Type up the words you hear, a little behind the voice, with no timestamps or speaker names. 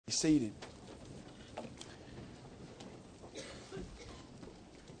Be seated.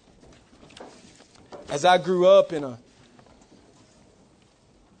 As I grew up in a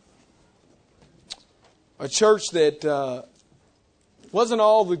church that wasn't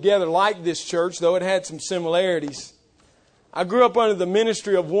altogether like this church, though it had some similarities. I grew up under the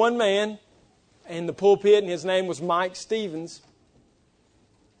ministry of one man in the pulpit, and his name was Mike Stevens.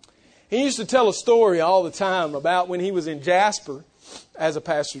 He used to tell a story all the time about when he was in Jasper as a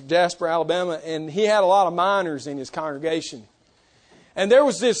pastor, Jasper, Alabama, and he had a lot of minors in his congregation. And there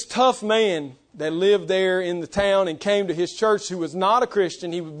was this tough man that lived there in the town and came to his church who was not a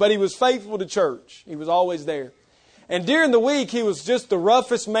Christian, but he was faithful to church. He was always there. And during the week, he was just the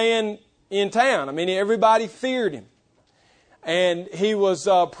roughest man in town. I mean, everybody feared him. And he was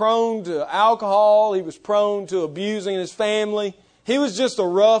prone to alcohol. He was prone to abusing his family. He was just a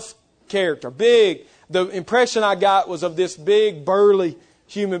rough character. Big. The impression I got was of this big, burly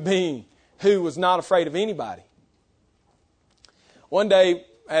human being who was not afraid of anybody. One day,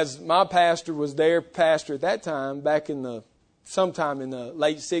 as my pastor was their pastor at that time, back in sometime in the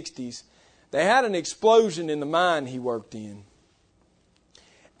late 60s, they had an explosion in the mine he worked in.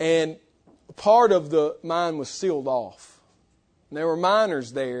 And part of the mine was sealed off. And there were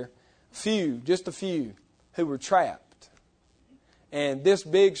miners there, just a few, who were trapped. And this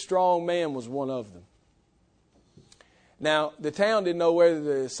big, strong man was one of them. Now, the town didn't know whether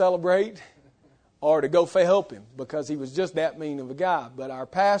to celebrate or to go help him because he was just that mean of a guy. But our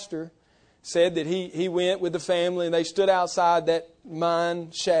pastor said that he went with the family and they stood outside that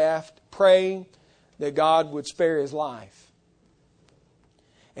mine shaft praying that God would spare his life.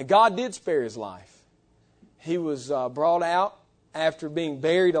 And God did spare his life. He was brought out after being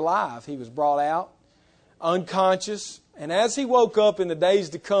buried alive. He was brought out unconscious. And as he woke up in the days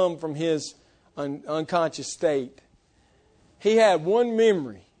to come from his unconscious state, he had one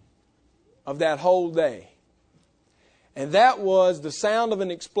memory of that whole day. And that was the sound of an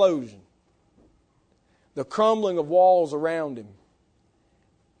explosion. The crumbling of walls around him.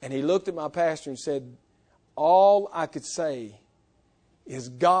 And he looked at my pastor and said, all I could say is,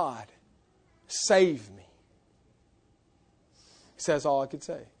 God, save me. He said, that's all I could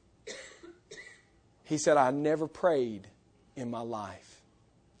say. He said, I never prayed in my life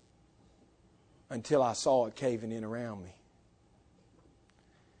until I saw it caving in around me.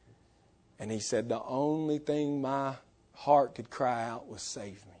 And he said, the only thing my heart could cry out was,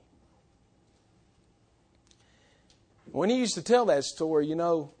 save me. When he used to tell that story,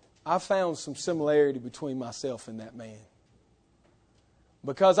 I found some similarity between myself and that man.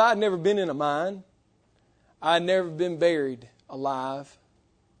 Because I had never been in a mine. I had never been buried alive.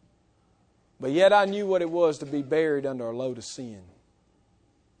 But yet I knew what it was to be buried under a load of sin.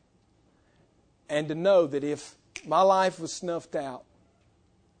 And to know that if my life was snuffed out,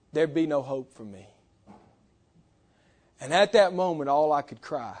 there'd be no hope for me. And at that moment, all I could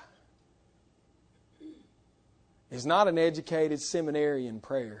cry is not an educated seminarian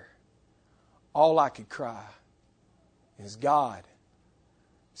prayer. All I could cry is, God,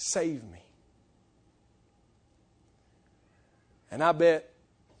 save me. And I bet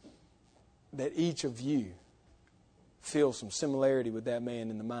that each of you feels some similarity with that man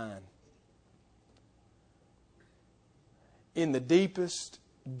in the mine. In the deepest,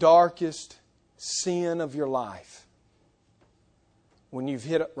 darkest sin of your life, when you've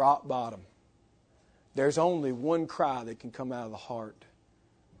hit rock bottom, there's only one cry that can come out of the heart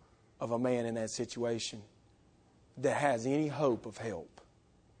of a man in that situation that has any hope of help.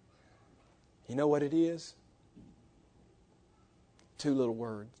 You know what it is? 3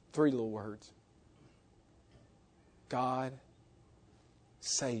 little words. God,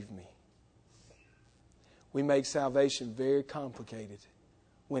 save me. We make salvation very complicated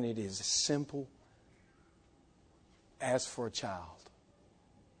when it is as simple as for a child.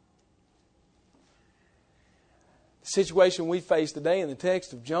 The situation we face today in the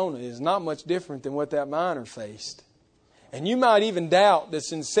text of Jonah is not much different than what that miner faced. And you might even doubt the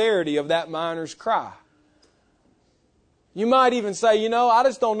sincerity of that miner's cry. You might even say, I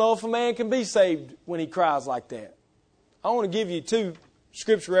just don't know if a man can be saved when he cries like that. I want to give you 2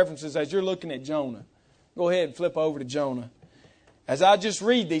 scripture references as you're looking at Jonah. Go ahead and flip over to Jonah. As I just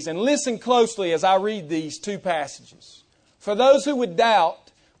read these, and listen closely as I read these 2 passages. For those who would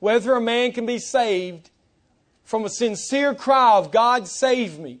doubt whether a man can be saved from a sincere cry of, God,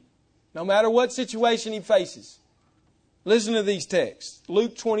 save me, no matter what situation he faces. Listen to these texts.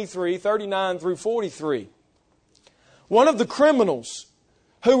 Luke 23, 39 through 43. One of the criminals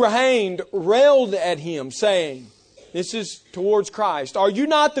who were hanged railed at him, saying, this is towards Christ, are you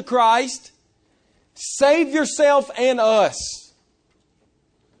not the Christ? Save yourself and us.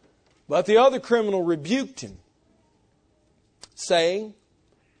 But the other criminal rebuked him, saying,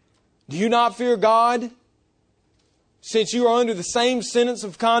 do you not fear God, since you are under the same sentence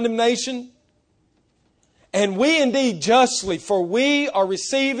of condemnation? And we indeed justly, for we are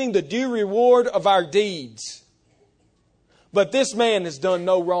receiving the due reward of our deeds. But this man has done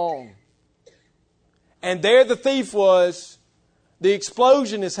no wrong. And there the thief was. The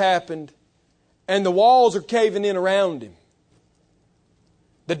explosion has happened, and the walls are caving in around him.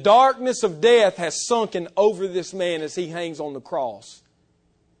 The darkness of death has sunken over this man as he hangs on the cross.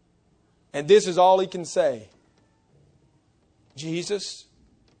 And this is all he can say. Jesus,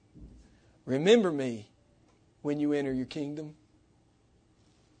 remember me when you enter your kingdom.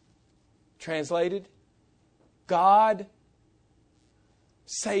 Translated, God,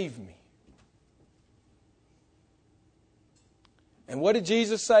 save me. And what did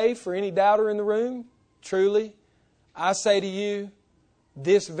Jesus say for any doubter in the room? Truly, I say to you,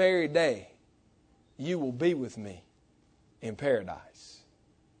 this very day you will be with me in paradise.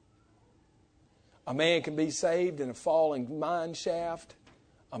 A man can be saved in a falling mine shaft.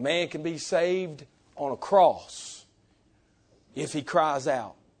 A man can be saved on a cross if he cries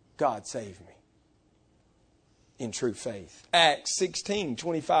out, God save me, in true faith. Acts 16,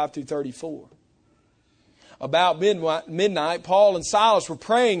 25 through 34. About midnight, Paul and Silas were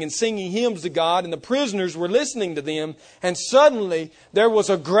praying and singing hymns to God, and the prisoners were listening to them. And suddenly there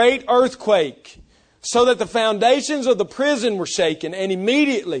was a great earthquake, so that the foundations of the prison were shaken, and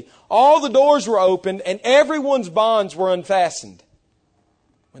immediately all the doors were opened, and everyone's bonds were unfastened.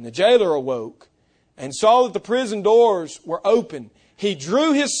 When the jailer awoke and saw that the prison doors were open, he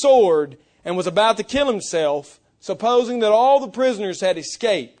drew his sword and was about to kill himself, supposing that all the prisoners had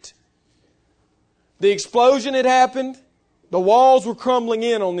escaped. The explosion had happened. The walls were crumbling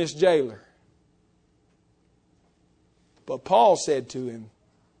in on this jailer. But Paul said to him,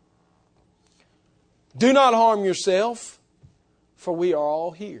 do not harm yourself, for we are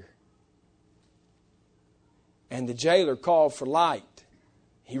all here. And the jailer called for light.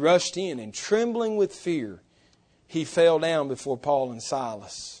 He rushed in, and trembling with fear, he fell down before Paul and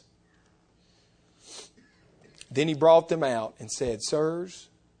Silas. Then he brought them out and said, sirs,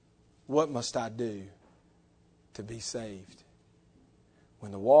 what must I do to be saved?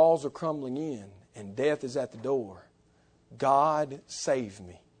 When the walls are crumbling in and death is at the door, God save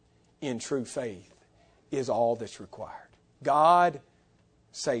me in true faith is all that's required. God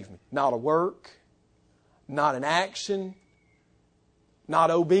save me. Not a work, not an action,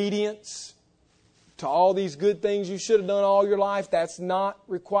 not obedience to all these good things you should have done all your life. That's not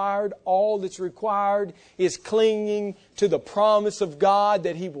required. All that's required is clinging to the promise of God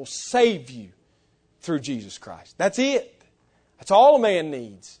that He will save you through Jesus Christ. That's it. That's all a man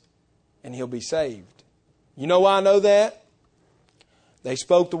needs, and he'll be saved. You know why I know that? They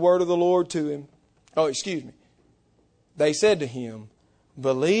spoke the word of the Lord to him. They said to him,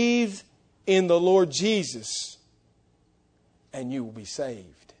 believe in the Lord Jesus, and you will be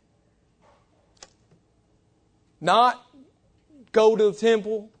saved. Not go to the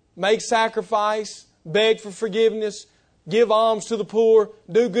temple, make sacrifice, beg for forgiveness, give alms to the poor,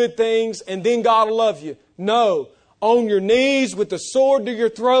 do good things, and then God will love you. No, on your knees with the sword to your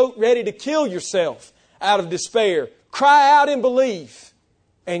throat, ready to kill yourself out of despair. Cry out in belief,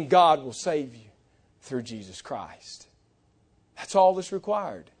 and God will save you through Jesus Christ. That's all that's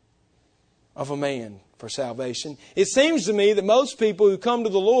required of a man for salvation. It seems to me that most people who come to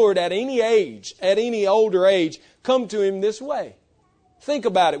the Lord at any age, at any older age, come to Him this way. Think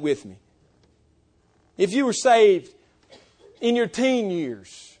about it with me. If you were saved in your teen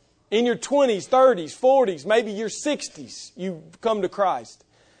years, in your 20s, 30s, 40s, maybe your 60s, you come to Christ.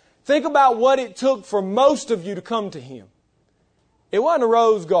 Think about what it took for most of you to come to Him. It wasn't a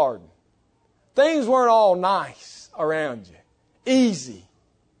rose garden. Things weren't all nice around you. Easy.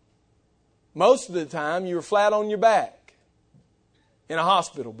 Most of the time, you were flat on your back in a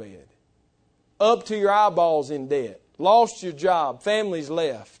hospital bed, up to your eyeballs in debt, lost your job, families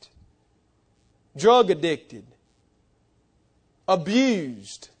left, drug addicted,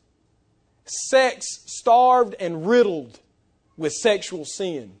 abused, sex starved and riddled with sexual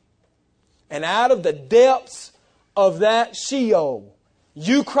sin. And out of the depths of that Sheol,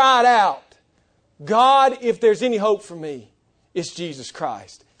 you cried out, God, if there's any hope for me, it's Jesus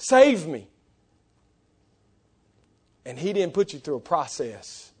Christ. Save me. And He didn't put you through a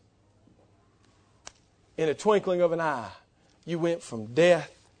process. In a twinkling of an eye, you went from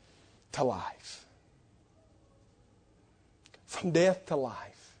death to life. From death to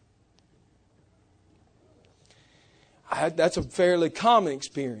life. That's a fairly common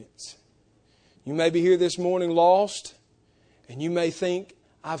experience. You may be here this morning lost, and you may think,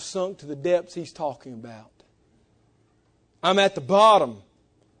 I've sunk to the depths he's talking about. I'm at the bottom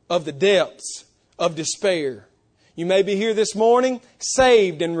of the depths of despair. You may be here this morning,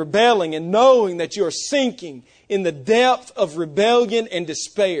 saved and rebelling and knowing that you are sinking in the depth of rebellion and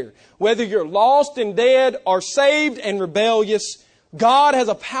despair. Whether you're lost and dead or saved and rebellious, God has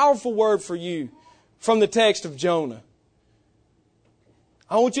a powerful word for you from the text of Jonah.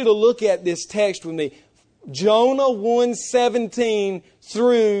 I want you to look at this text with me. Jonah 1:17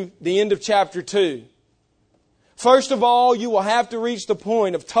 through the end of chapter 2. First of all, you will have to reach the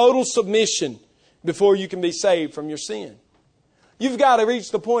point of total submission before you can be saved from your sin. You've got to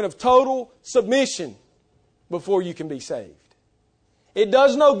reach the point of total submission before you can be saved. It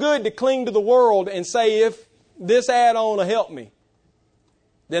does no good to cling to the world and say, if this add-on will help me,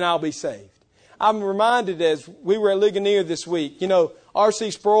 then I'll be saved. I'm reminded as we were at Ligonier this week,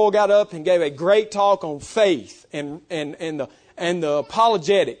 R.C. Sproul got up and gave a great talk on faith and the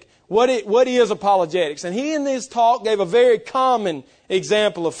apologetic. What is apologetics? And he in this talk gave a very common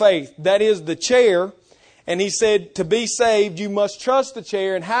example of faith. That is the chair. And he said, to be saved, you must trust the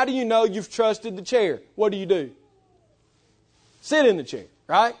chair. And how do you know you've trusted the chair? What do? Sit in the chair,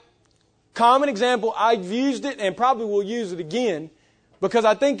 right? Common example. I've used it and probably will use it again because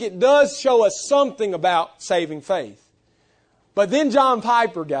I think it does show us something about saving faith. But then John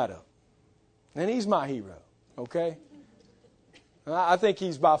Piper got up. And he's my hero, okay? I think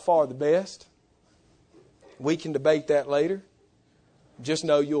he's by far the best. We can debate that later. Just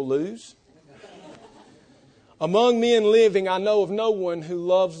know you'll lose. Among men living, I know of no one who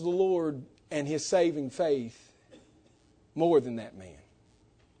loves the Lord and His saving faith more than that man.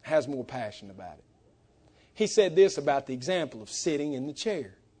 Has more passion about it. He said this about the example of sitting in the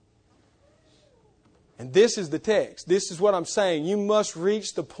chair. And this is the text. This is what I'm saying. You must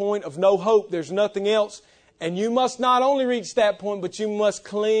reach the point of no hope. There's nothing else. And you must not only reach that point, but you must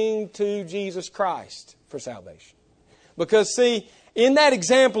cling to Jesus Christ for salvation. Because see, in that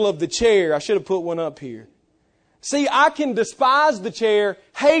example of the chair, I should have put one up here. See, I can despise the chair,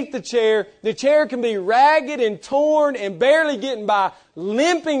 hate the chair. The chair can be ragged and torn and barely getting by,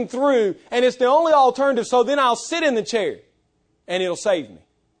 limping through, and it's the only alternative. So then I'll sit in the chair and it'll save me.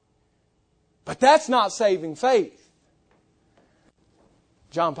 But that's not saving faith.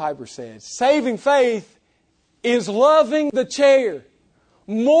 John Piper says, saving faith is loving the chair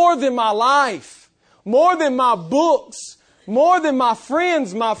more than my life, more than my books, more than my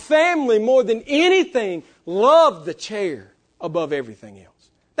friends, my family, more than anything. Love the chair above everything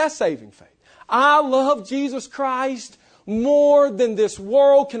else. That's saving faith. I love Jesus Christ more than this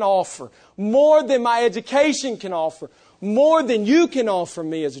world can offer, more than my education can offer, more than you can offer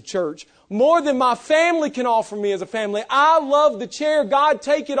me as a church, more than my family can offer me as a family. I love the chair. God,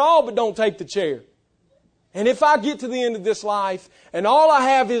 take it all, but don't take the chair. And if I get to the end of this life and all I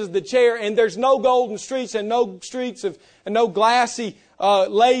have is the chair and there's no golden streets and no streets of and no glassy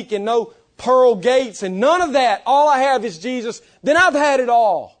lake and no pearl gates and none of that, all I have is Jesus, then I've had it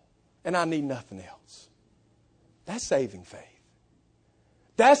all and I need nothing else. That's saving faith.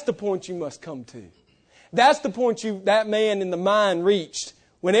 That's the point you must come to. That's the point that man in the mine reached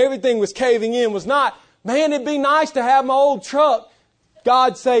when everything was caving in was not, man, it'd be nice to have my old truck.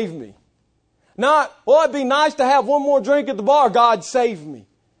 God save me. Not, well, it'd be nice to have one more drink at the bar. God save me.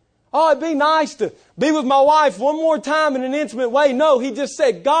 Oh, it'd be nice to be with my wife one more time in an intimate way. No, he just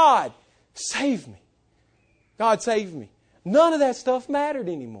said, God, save me. God, save me. None of that stuff mattered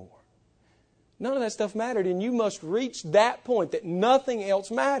anymore. None of that stuff mattered. And you must reach that point that nothing else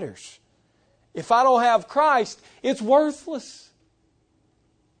matters. If I don't have Christ, it's worthless.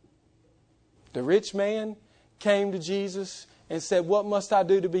 The rich man came to Jesus and said, what must I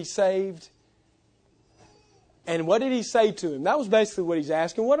do to be saved? And what did He say to him? That was basically what he's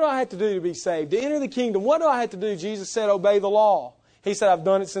asking. What do I have to do to be saved? To enter the kingdom, what do I have to do? Jesus said, obey the law. He said, I've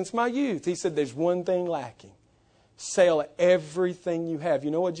done it since my youth. He said, there's one thing lacking. Sell everything you have.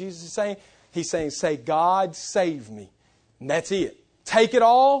 You know what Jesus is saying? He's saying, say, God, save me. And that's it. Take it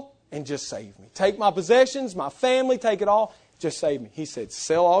all and just save me. Take my possessions, my family, take it all, just save me. He said,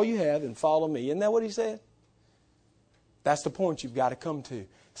 sell all you have and follow me. Isn't that what He said? That's the point you've got to come to.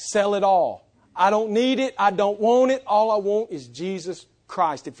 Sell it all. I don't need it. I don't want it. All I want is Jesus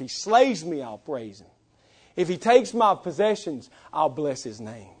Christ. If He slays me, I'll praise Him. If He takes my possessions, I'll bless His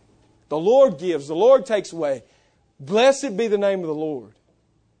name. The Lord gives. The Lord takes away. Blessed be the name of the Lord.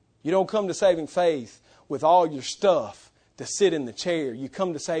 You don't come to saving faith with all your stuff to sit in the chair. You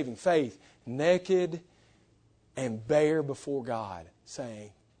come to saving faith naked and bare before God,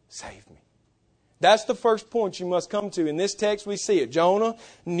 saying, save me. That's the first point you must come to. In this text we see it. Jonah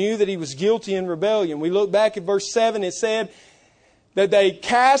knew that he was guilty in rebellion. We look back at verse 7. It said, that they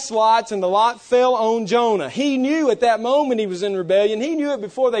cast lots and the lot fell on Jonah. He knew at that moment he was in rebellion. He knew it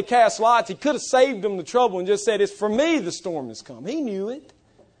before they cast lots. He could have saved them the trouble and just said, it's for me the storm has come. He knew it.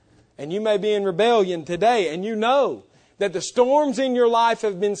 And you may be in rebellion today, and you know that the storms in your life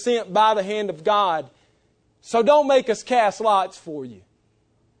have been sent by the hand of God. So don't make us cast lots for you.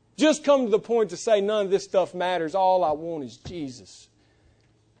 Just come to the point to say, none of this stuff matters. All I want is Jesus.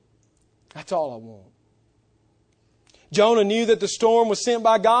 That's all I want. Jonah knew that the storm was sent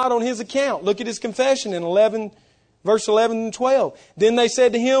by God on his account. Look at his confession in verse 11 and 12. Then they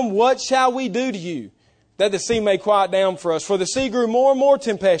said to him, what shall we do to you, that the sea may quiet down for us? For the sea grew more and more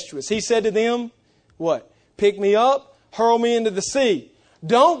tempestuous. He said to them, what? Pick me up, hurl me into the sea.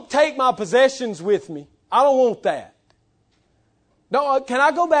 Don't take my possessions with me. I don't want that. No, can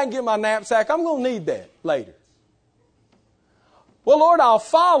I go back and get my knapsack? I'm going to need that later. Well, Lord, I'll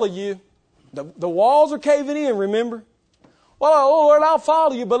follow you. The walls are caving in, remember? Well, Lord, I'll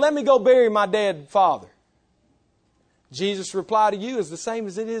follow you, but let me go bury my dead father. Jesus' reply to you is the same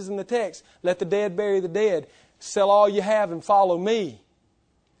as it is in the text. Let the dead bury the dead. Sell all you have and follow me.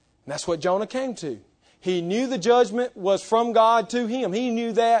 And that's what Jonah came to. He knew the judgment was from God to him. He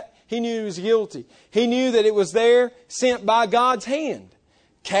knew that. He knew he was guilty. He knew that it was there, sent by God's hand.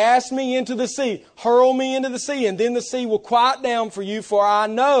 Cast me into the sea. Hurl me into the sea, and then the sea will quiet down for you, for I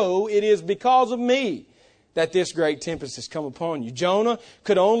know it is because of me that this great tempest has come upon you. Jonah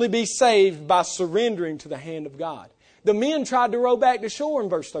could only be saved by surrendering to the hand of God. The men tried to row back to shore in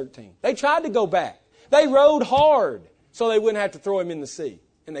verse 13. They tried to go back. They rowed hard so they wouldn't have to throw him in the sea.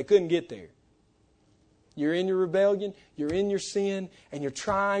 And they couldn't get there. You're in your rebellion, you're in your sin, and you're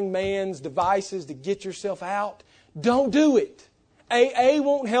trying man's devices to get yourself out. Don't do it. AA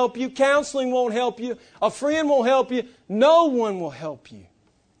won't help you. Counseling won't help you. A friend won't help you. No one will help you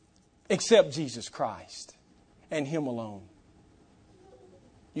except Jesus Christ and Him alone.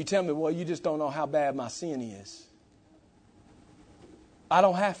 You tell me, well, you just don't know how bad my sin is. I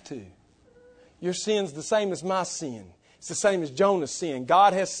don't have to. Your sin's the same as my sin. It's the same as Jonah's sin.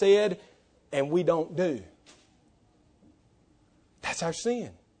 God has said, and we don't do. That's our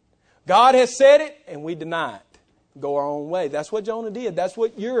sin. God has said it, and we deny it. Go our own way. That's what Jonah did. That's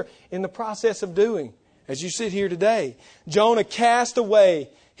what you're in the process of doing as you sit here today. Jonah cast away.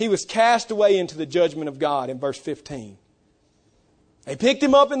 He was cast away into the judgment of God in verse 15. They picked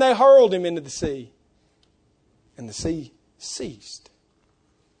him up and they hurled him into the sea. And the sea ceased.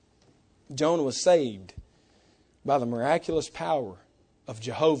 Jonah was saved by the miraculous power of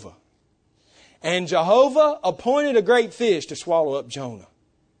Jehovah. And Jehovah appointed a great fish to swallow up Jonah.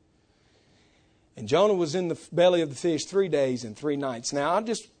 And Jonah was in the belly of the fish 3 days and 3 nights. Now,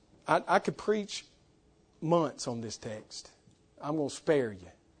 I could preach months on this text. I'm going to spare you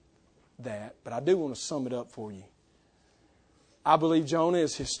that, but I do want to sum it up for you. I believe Jonah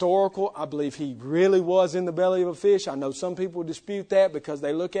is historical. I believe he really was in the belly of a fish. I know some people dispute that because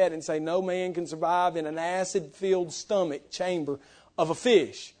they look at it and say no man can survive in an acid-filled stomach chamber of a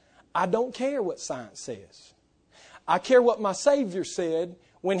fish. I don't care what science says. I care what my Savior said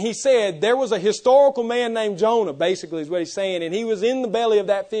when He said there was a historical man named Jonah, basically is what He's saying, and he was in the belly of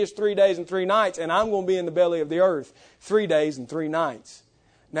that fish 3 days and 3 nights, and I'm going to be in the belly of the earth 3 days and 3 nights.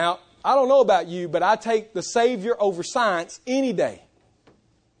 Now, I don't know about you, but I take the Savior over science any day.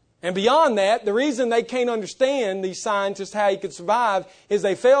 And beyond that, the reason they can't understand, these scientists, how He could survive, is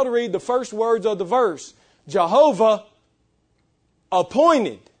they fail to read the first words of the verse. Jehovah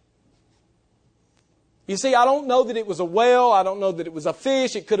appointed. You see, I don't know that it was a whale. I don't know that it was a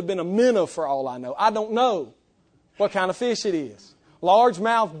fish. It could have been a minnow for all I know. I don't know what kind of fish it is.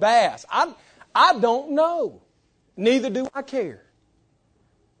 Largemouth bass. I don't know. Neither do I care.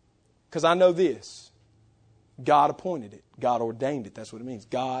 Because I know this. God appointed it. God ordained it. That's what it means.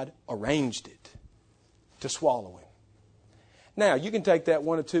 God arranged it to swallow him. Now, you can take that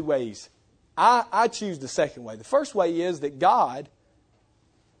one of two ways. I choose the second way. The first way is that God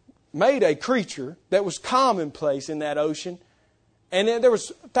made a creature that was commonplace in that ocean. And there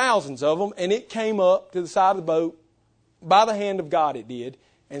was thousands of them. And it came up to the side of the boat. By the hand of God it did.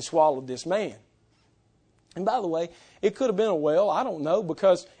 And swallowed this man. And by the way, it could have been a whale. I don't know,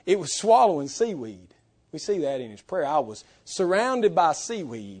 because it was swallowing seaweed. We see that in his prayer. I was surrounded by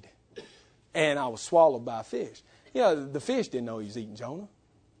seaweed, and I was swallowed by a fish. You know, the fish didn't know he was eating Jonah.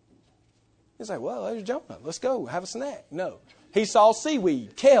 He's like, well, there's Jonah. Let's go have a snack. No. He saw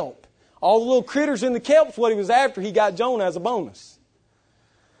seaweed, kelp. All the little critters in the kelp's what he was after. He got Jonah as a bonus.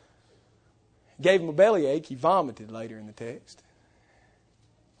 Gave him a bellyache. He vomited later in the text.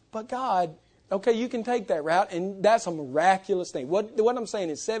 But God... Okay, you can take that route, and that's a miraculous thing. What I'm saying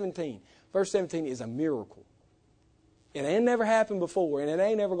is verse 17 is a miracle. It ain't never happened before, and it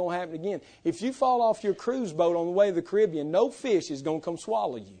ain't ever going to happen again. If you fall off your cruise boat on the way to the Caribbean, no fish is going to come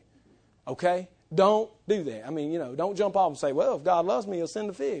swallow you. Okay? Don't do that. I mean, don't jump off and say, well, if God loves me, He'll send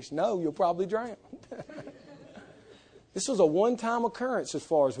a fish. No, you'll probably drown. This was a one-time occurrence as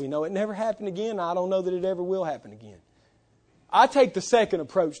far as we know. It never happened again. I don't know that it ever will happen again. I take the second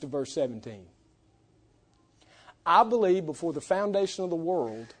approach to verse 17. I believe before the foundation of the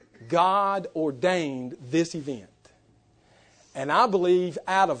world, God ordained this event. And I believe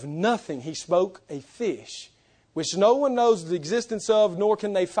out of nothing He spoke a fish, which no one knows the existence of, nor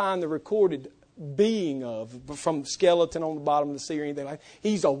can they find the recorded being of, from skeleton on the bottom of the sea or anything like that.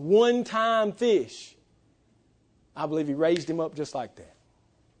 He's a one-time fish. I believe He raised him up just like that.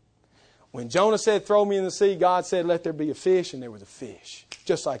 When Jonah said, throw me in the sea, God said, let there be a fish, and there was a fish.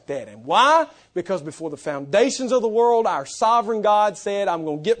 Just like that. And why? Because before the foundations of the world, our sovereign God said, I'm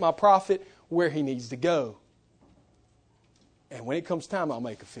going to get my prophet where he needs to go. And when it comes time, I'll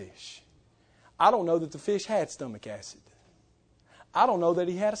make a fish. I don't know that the fish had stomach acid. I don't know that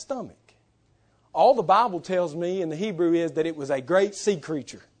he had a stomach. All the Bible tells me in the Hebrew is that it was a great sea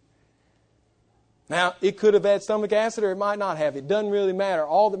creature. Now, it could have had stomach acid or it might not have. It doesn't really matter.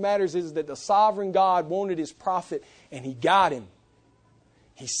 All that matters is that the sovereign God wanted His prophet and He got him.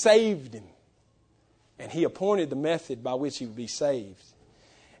 He saved him. And He appointed the method by which he would be saved.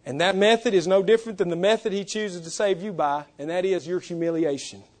 And that method is no different than the method He chooses to save you by, and that is your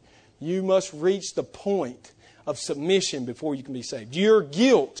humiliation. You must reach the point of submission before you can be saved. Your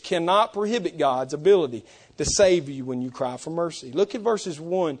guilt cannot prohibit God's ability to save you when you cry for mercy. Look at verses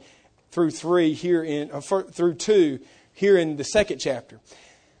 1 through 3 through 2 here in the second chapter.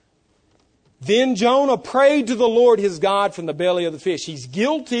 Then Jonah prayed to the Lord his God from the belly of the fish. He's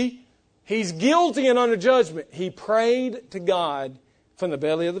guilty. He's guilty and under judgment. He prayed to God from the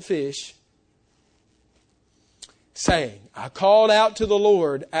belly of the fish, saying, I called out to the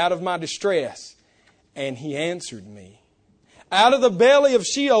Lord out of my distress, and He answered me. Out of the belly of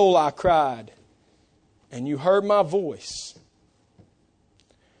Sheol I cried, and you heard my voice.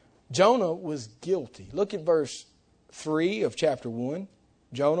 Jonah was guilty. Look at verse 3 of chapter 1.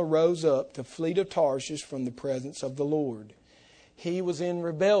 Jonah rose up to flee to Tarshish from the presence of the Lord. He was in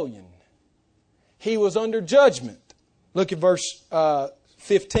rebellion. He was under judgment. Look at verse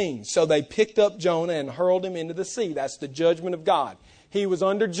 15. So they picked up Jonah and hurled him into the sea. That's the judgment of God. He was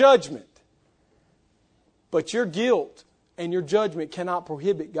under judgment. But your guilt and your judgment cannot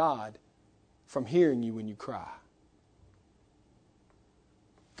prohibit God from hearing you when you cry.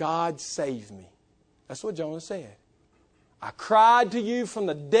 God save me. That's what Jonah said. I cried to you from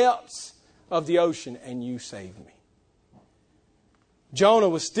the depths of the ocean and you saved me. Jonah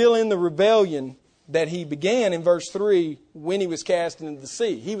was still in the rebellion that he began in verse 3 when he was cast into the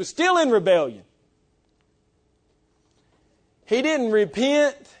sea. He was still in rebellion. He didn't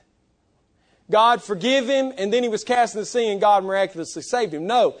repent, God forgive him, and then he was cast in the sea and God miraculously saved him.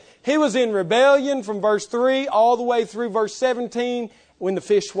 No, he was in rebellion from verse 3 all the way through verse 17 when the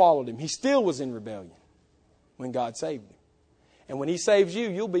fish swallowed him. He still was in rebellion when God saved him. And when He saves you,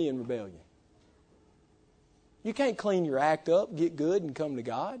 you'll be in rebellion. You can't clean your act up, get good, and come to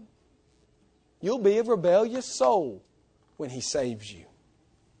God. You'll be a rebellious soul when He saves you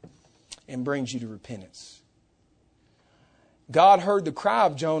and brings you to repentance. God heard the cry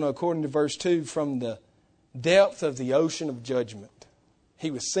of Jonah, according to verse 2, from the depth of the ocean of judgment.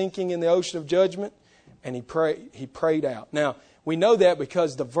 He was sinking in the ocean of judgment, and he prayed out. Now, we know that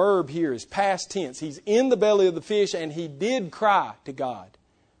because the verb here is past tense. He's in the belly of the fish, and he did cry to God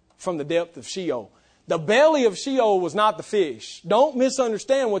from the depth of Sheol. The belly of Sheol was not the fish. Don't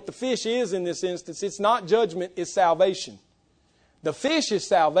misunderstand what the fish is in this instance. It's not judgment, it's salvation. The fish is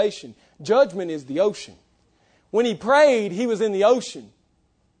salvation. Judgment is the ocean. When he prayed, he was in the ocean.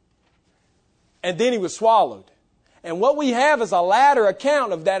 And then he was swallowed. And what we have is a latter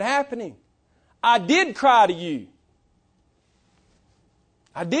account of that happening. I did cry to you.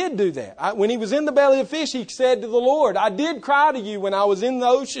 I did do that. When he was in the belly of fish, he said to the Lord, I did cry to you when I was in the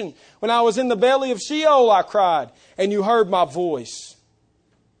ocean. When I was in the belly of Sheol, I cried, and you heard my voice.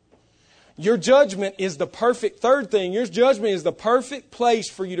 Your judgment is the perfect, third thing, your judgment is the perfect place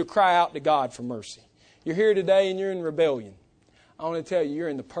for you to cry out to God for mercy. You're here today and you're in rebellion. I want to tell you, you're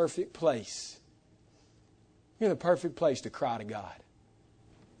in the perfect place. You're in the perfect place to cry to God.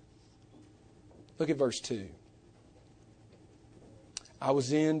 Look at verse 2. I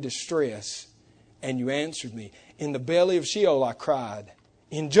was in distress, and you answered me. In the belly of Sheol I cried.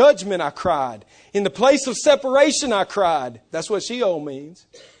 In judgment I cried. In the place of separation I cried. That's what Sheol means.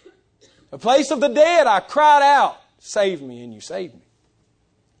 The place of the dead I cried out. Save me, and you saved me.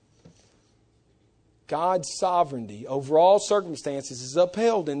 God's sovereignty over all circumstances is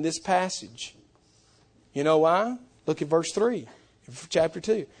upheld in this passage. You know why? Look at verse 3, chapter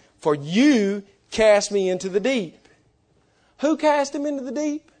 2. For you cast me into the deep. Who cast him into the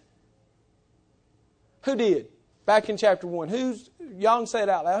deep? Who did? Back in chapter 1. Y'all can say it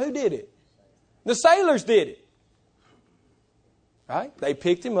out loud. Who did it? The sailors did it. Right? They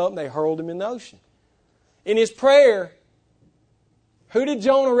picked him up and they hurled him in the ocean. In his prayer, who did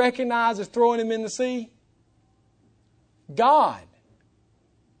Jonah recognize as throwing him in the sea? God.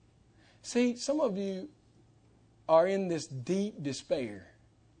 See, some of you are in this deep despair,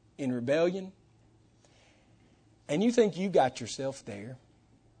 in rebellion, and you think you got yourself there,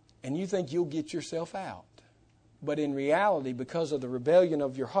 and you think you'll get yourself out. But in reality, because of the rebellion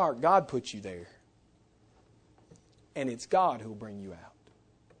of your heart, God put you there. And it's God who will bring you out.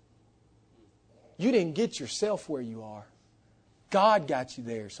 You didn't get yourself where you are. God got you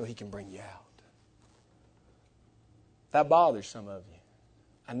there so He can bring you out. That bothers some of you.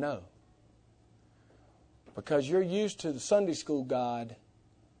 I know. Because you're used to the Sunday school God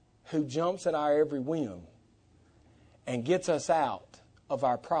who jumps at our every whim and gets us out of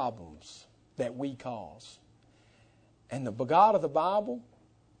our problems that we cause. And the God of the Bible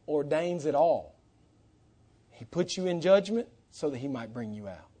ordains it all. He puts you in judgment so that He might bring you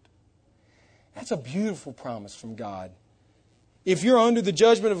out. That's a beautiful promise from God. If you're under the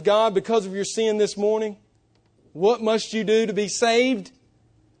judgment of God because of your sin this morning, what must you do to be saved?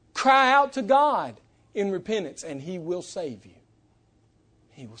 Cry out to God in repentance and He will save you.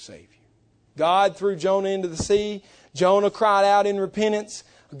 He will save you. God threw Jonah into the sea. Jonah cried out in repentance.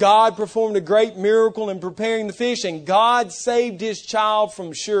 God performed a great miracle in preparing the fish, and God saved His child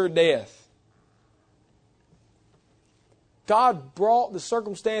from sure death. God brought the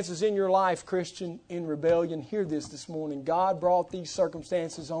circumstances in your life, Christian, in rebellion. Hear this morning. God brought these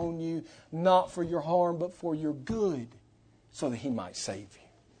circumstances on you not for your harm, but for your good, so that He might save you.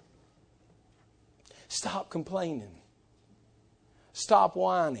 Stop complaining. Stop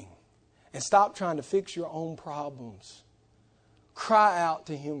whining. And stop trying to fix your own problems. Cry out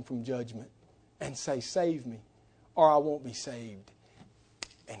to Him from judgment and say, save me, or I won't be saved.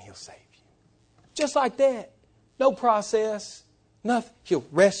 And He'll save you. Just like that. No process, nothing. He'll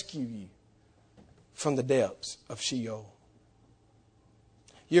rescue you from the depths of Sheol.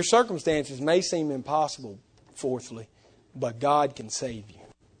 Your circumstances may seem impossible, fourthly, but God can save you.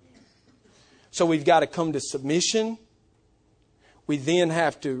 So we've got to come to submission. We then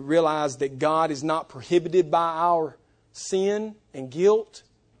have to realize that God is not prohibited by our sin and guilt.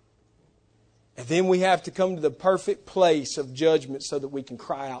 And then we have to come to the perfect place of judgment so that we can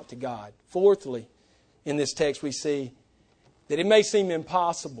cry out to God. Fourthly, in this text we see that it may seem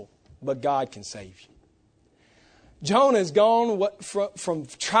impossible, but God can save you. Jonah has gone from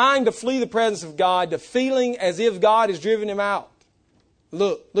trying to flee the presence of God to feeling as if God has driven him out.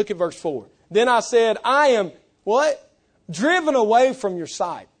 Look at verse 4. Then I said, I am, what? Driven away from your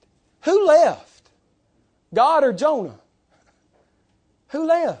sight. Who left? God or Jonah? Who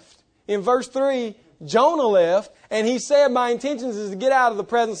left? In verse 3, Jonah left, and he said, my intentions is to get out of the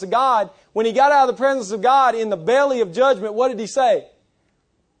presence of God. When he got out of the presence of God in the belly of judgment, what did he say?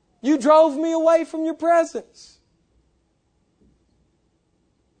 You drove me away from your presence.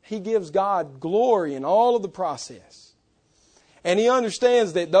 He gives God glory in all of the process. And he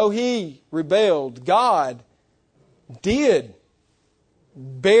understands that though he rebelled, God did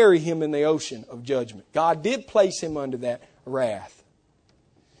bury him in the ocean of judgment. God did place him under that wrath.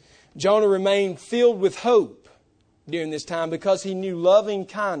 Jonah remained filled with hope during this time because he knew loving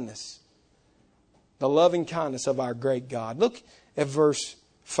kindness. The loving kindness of our great God. Look at verse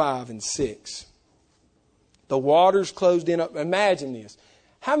 5 and 6. The waters closed in up. Imagine this.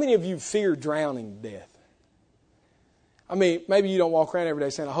 How many of you fear drowning to death? I mean, maybe you don't walk around every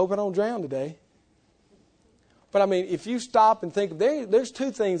day saying, I hope I don't drown today. But I mean, if you stop and think, there's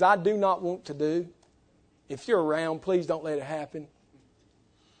two things I do not want to do. If you're around, please don't let it happen.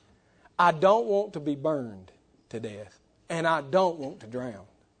 I don't want to be burned to death. And I don't want to drown.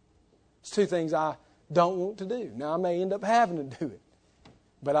 It's two things I don't want to do. Now, I may end up having to do it.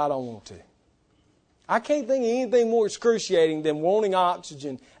 But I don't want to. I can't think of anything more excruciating than wanting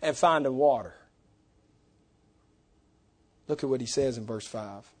oxygen and finding water. Look at what he says in verse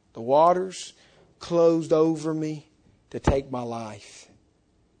 5. The waters closed over me to take my life.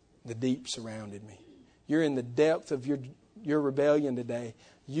 The deep surrounded me. You're in the depth of your rebellion today.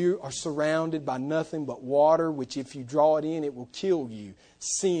 You are surrounded by nothing but water, which if you draw it in, it will kill you.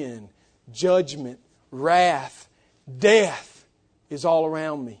 Sin, judgment, wrath, death is all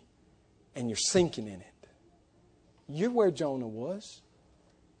around me. And you're sinking in it. You're where Jonah was.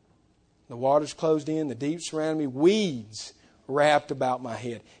 The waters closed in, the deep surrounded me, weeds wrapped about my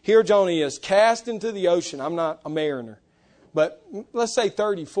head. Here Jonah is, cast into the ocean. I'm not a mariner, but let's say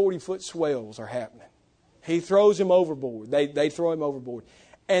 30, 40-foot swells are happening. He throws him overboard. They throw him overboard.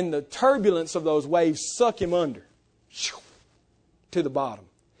 And the turbulence of those waves suck him under to the bottom.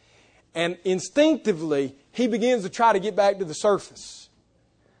 And instinctively, he begins to try to get back to the surface,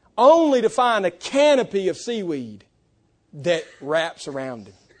 only to find a canopy of seaweed that wraps around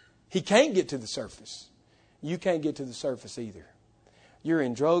him. He can't get to the surface. You can't get to the surface either. You're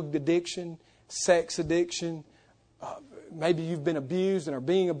in drug addiction, sex addiction. Maybe you've been abused and are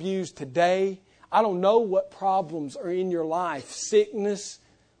being abused today. I don't know what problems are in your life, sickness,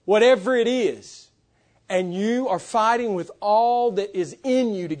 whatever it is. And you are fighting with all that is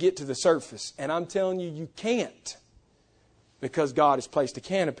in you to get to the surface. And I'm telling you, you can't. Because God has placed a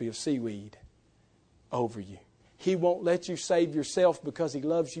canopy of seaweed over you. He won't let you save yourself because He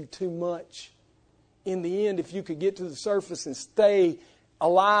loves you too much. In the end, if you could get to the surface and stay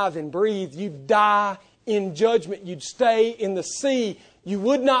alive and breathe, you'd die in judgment. You'd stay in the sea. You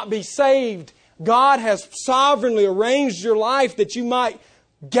would not be saved. God has sovereignly arranged your life that you might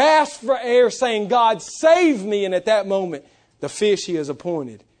gasp for air saying, God, save me. And at that moment, the fish He has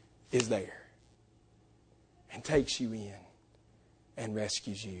appointed is there and takes you in and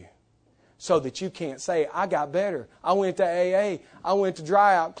rescues you. So that you can't say, I got better. I went to AA. I went to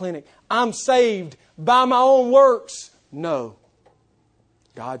dry out clinic. I'm saved by my own works. No.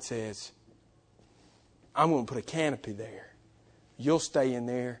 God says, I'm going to put a canopy there. You'll stay in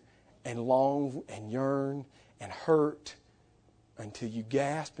there and long and yearn and hurt until you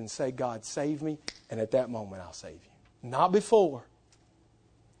gasp and say, God, save me. And at that moment, I'll save you. Not before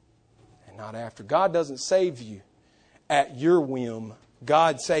and not after. God doesn't save you at your whim.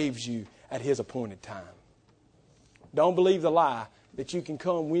 God saves you at His appointed time. Don't believe the lie that you can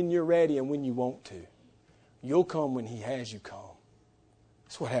come when you're ready and when you want to. You'll come when He has you come.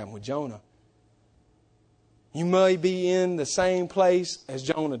 That's what happened with Jonah. You may be in the same place as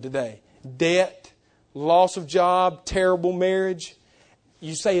Jonah today. Debt, loss of job, terrible marriage.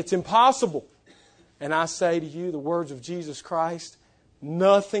 You say it's impossible. And I say to you, the words of Jesus Christ,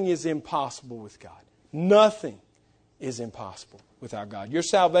 nothing is impossible with God. Nothing is impossible with our God. Your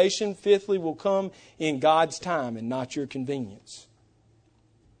salvation, fifthly, will come in God's time and not your convenience.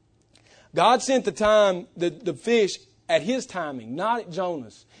 God sent the fish at His timing, not at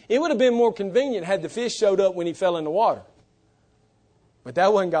Jonah's. It would have been more convenient had the fish showed up when he fell in the water. But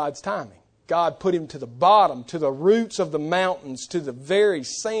that wasn't God's timing. God put him to the bottom, to the roots of the mountains, to the very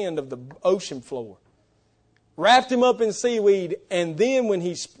sand of the ocean floor. Wrapped him up in seaweed, and then when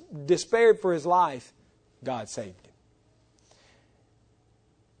he despaired for his life, God saved him.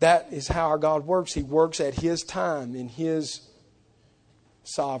 That is how our God works. He works at His time, in His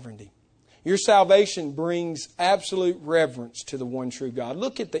sovereignty. Your salvation brings absolute reverence to the one true God.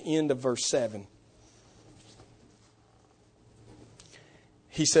 Look at the end of verse 7.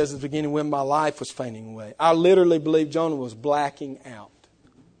 He says at the beginning, when my life was fainting away. I literally believe Jonah was blacking out.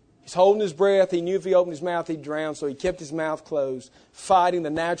 He's holding his breath. He knew if he opened his mouth, he'd drown, so he kept his mouth closed, fighting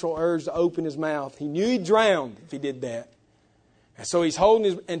the natural urge to open his mouth. He knew he'd drown if he did that. And so he's holding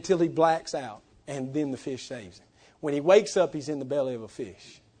his until he blacks out, and then the fish saves him. When he wakes up, he's in the belly of a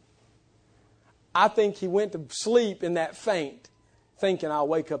fish. I think he went to sleep in that faint, thinking I'll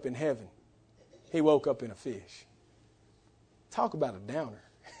wake up in heaven. He woke up in a fish. Talk about a downer.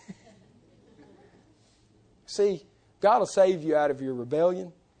 See, God will save you out of your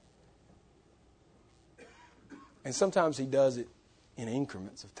rebellion. And sometimes He does it in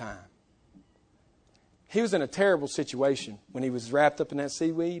increments of time. He was in a terrible situation when he was wrapped up in that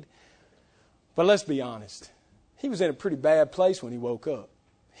seaweed. But let's be honest. He was in a pretty bad place when he woke up.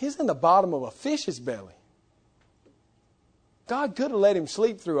 He's in the bottom of a fish's belly. God could have let him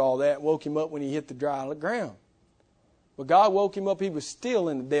sleep through all that and woke him up when he hit the dry ground. But God woke him up. He was still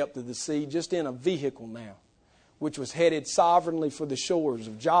in the depth of the sea, just in a vehicle now, which was headed sovereignly for the shores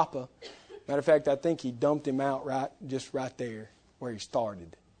of Joppa. Matter of fact, I think He dumped him out right there where he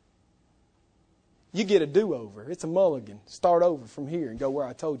started. You get a do-over. It's a mulligan. Start over from here and go where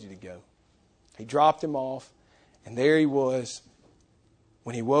I told you to go. He dropped him off, and there he was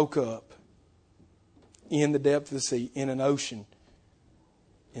when he woke up in the depth of the sea, in an ocean,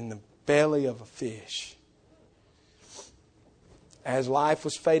 in the belly of a fish. As life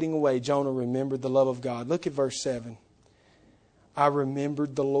was fading away, Jonah remembered the love of God. Look at verse 7. I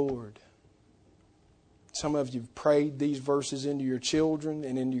remembered the Lord. Some of you have prayed these verses into your children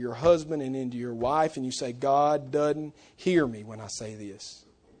and into your husband and into your wife, and you say, God doesn't hear me when I say this.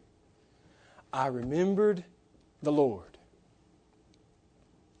 I remembered the Lord.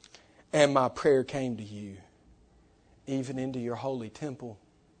 And my prayer came to you, even into your holy temple.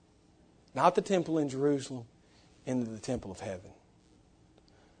 Not the temple in Jerusalem, into the temple of heaven,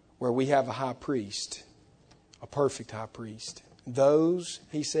 where we have a high priest, a perfect high priest. Those,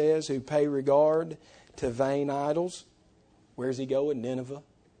 he says, who pay regard to vain idols. Where's he going? Nineveh.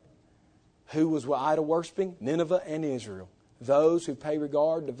 Who was idol worshiping? Nineveh and Israel. Those who pay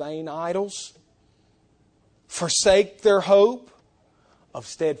regard to vain idols forsake their hope of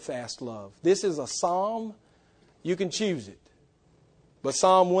steadfast love. This is a psalm. You can choose it. But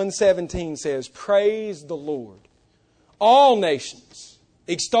Psalm 117 says, praise the Lord. All nations,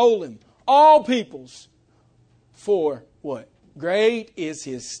 extol Him. All peoples, for what? Great is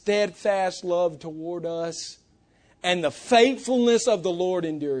His steadfast love toward us, and the faithfulness of the Lord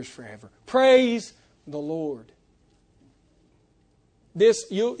endures forever. Praise the Lord.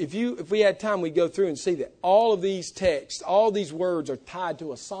 If we had time, we'd go through and see that all of these texts, all these words are tied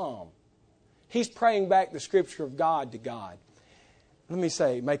to a psalm. He's praying back the Scripture of God to God. Let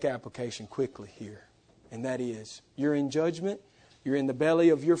me make application quickly here. And that is, you're in judgment. You're in the belly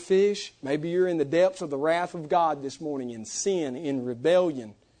of your fish. Maybe you're in the depths of the wrath of God this morning in sin, in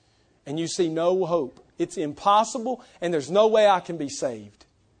rebellion. And you see no hope. It's impossible and there's no way I can be saved.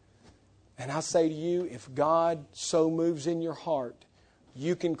 And I say to you, if God so moves in your heart,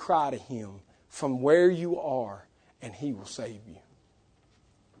 you can cry to Him from where you are and He will save you.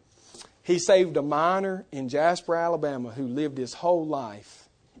 He saved a miner in Jasper, Alabama, who lived his whole life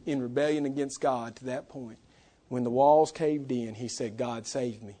in rebellion against God to that point. When the walls caved in, he said, God,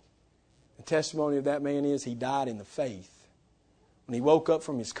 save me. The testimony of that man is he died in the faith. When he woke up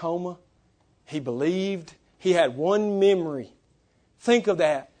from his coma, he believed. He had one memory. Think of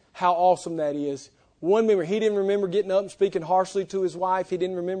that, how awesome that is. One memory. He didn't remember getting up and speaking harshly to his wife. He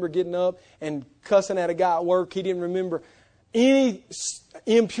didn't remember getting up and cussing at a guy at work. He didn't remember any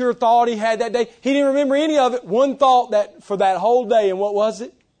impure thought he had that day. He didn't remember any of it. One thought that for that whole day. And what was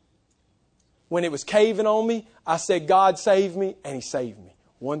it? When it was caving on me, I said, God, save me. And He saved me.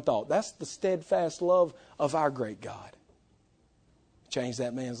 One thought. That's the steadfast love of our great God. Changed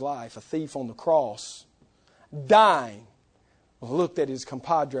that man's life. A thief on the cross, dying, looked at his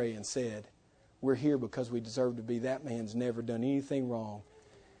compadre and said, we're here because we deserve to be. That man's never done anything wrong.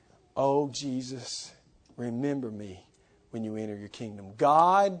 Oh, Jesus, remember me when you enter your kingdom.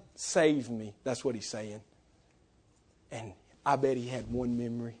 God, save me. That's what He's saying. And I bet he had one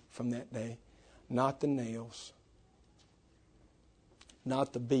memory from that day. Not the nails,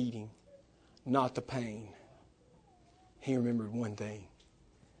 not the beating, not the pain. He remembered one thing.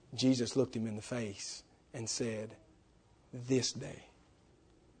 Jesus looked him in the face and said, this day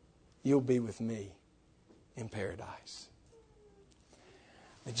you'll be with me in paradise.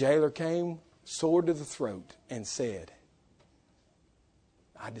 The jailer came, sword to the throat, and said,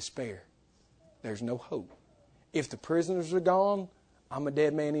 I despair. There's no hope. If the prisoners are gone, I'm a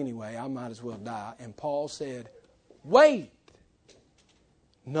dead man anyway. I might as well die. And Paul said, wait.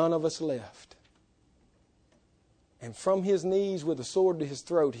 None of us left. And from his knees with a sword to his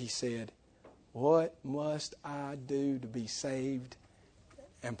throat, he said, what must I do to be saved?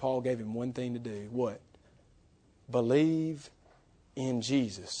 And Paul gave him one thing to do. What? Believe in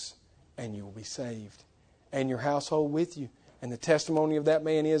Jesus and you will be saved. And your household with you. And the testimony of that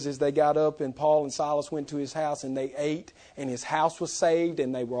man is they got up and Paul and Silas went to his house and they ate and his house was saved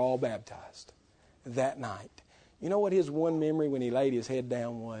and they were all baptized that night. You know what his one memory when he laid his head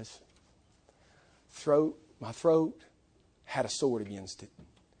down was? My throat had a sword against it.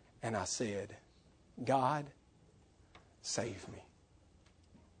 And I said, God, save me.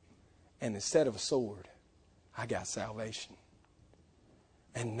 And instead of a sword, I got salvation.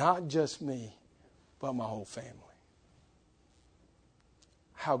 And not just me, but my whole family.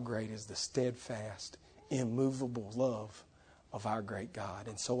 How great is the steadfast, immovable love of our great God.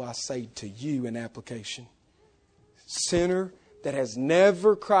 And so I say to you in application, sinner that has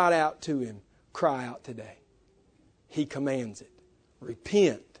never cried out to Him, cry out today. He commands it.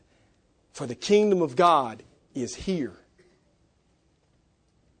 Repent, for the kingdom of God is here.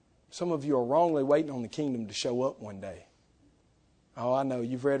 Some of you are wrongly waiting on the kingdom to show up one day. Oh, I know.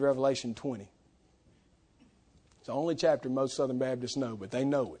 You've read Revelation 20. It's the only chapter most Southern Baptists know, but they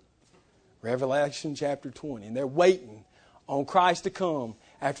know it. Revelation chapter 20. And they're waiting on Christ to come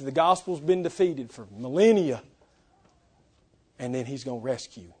after the gospel's been defeated for millennia. And then He's going to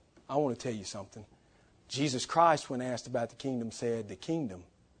rescue. I want to tell you something. Jesus Christ, when asked about the kingdom, said, the kingdom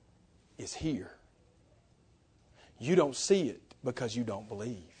is here. You don't see it because you don't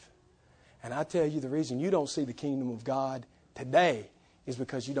believe. And I tell you the reason you don't see the kingdom of God today is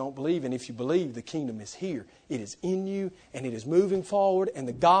because you don't believe. And if you believe, the kingdom is here. It is in you and it is moving forward, and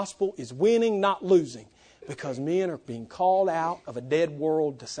the gospel is winning, not losing, because men are being called out of a dead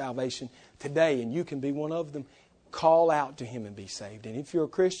world to salvation today, and you can be one of them. Call out to Him and be saved. And if you're a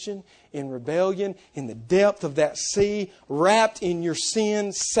Christian in rebellion, in the depth of that sea, wrapped in your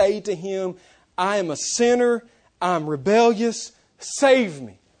sin, say to Him, I am a sinner, I'm rebellious, save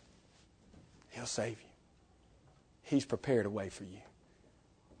me. He'll save you. He's prepared a way for you.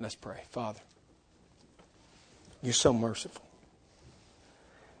 Let's pray. Father, You're so merciful.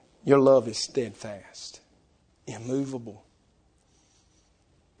 Your love is steadfast, immovable,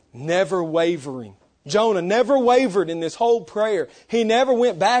 never wavering. Jonah never wavered in this whole prayer. He never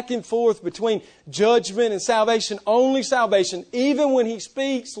went back and forth between judgment and salvation, only salvation. Even when He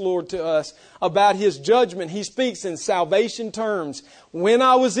speaks, Lord, to us about His judgment, He speaks in salvation terms. When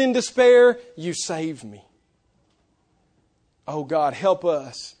I was in despair, You saved me. Oh God, help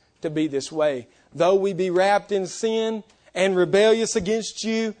us to be this way. Though we be wrapped in sin and rebellious against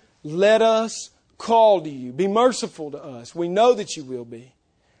You, let us call to You. Be merciful to us. We know that You will be.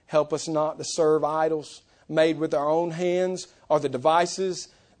 Help us not to serve idols made with our own hands or the devices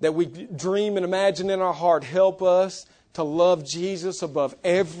that we dream and imagine in our heart. Help us to love Jesus above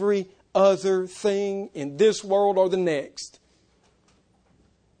every other thing in this world or the next.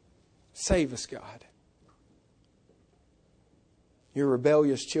 Save us, God. Your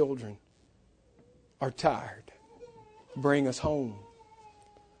rebellious children are tired. Bring us home.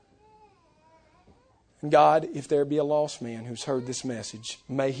 God, if there be a lost man who's heard this message,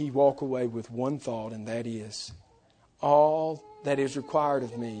 may he walk away with one thought, and that is, all that is required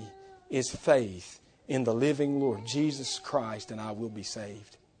of me is faith in the living Lord Jesus Christ, and I will be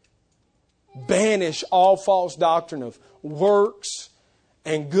saved. Banish all false doctrine of works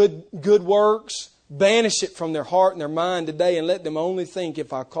and good works. Banish it from their heart and their mind today, and let them only think,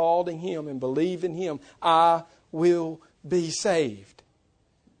 if I call to Him and believe in Him, I will be saved.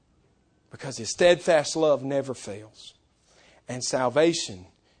 Because His steadfast love never fails. And salvation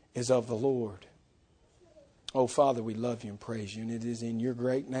is of the Lord. Oh, Father, we love You and praise You. And it is in Your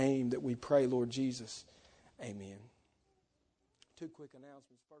great name that we pray, Lord Jesus. Amen. Two quick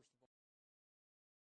announcements. First of all,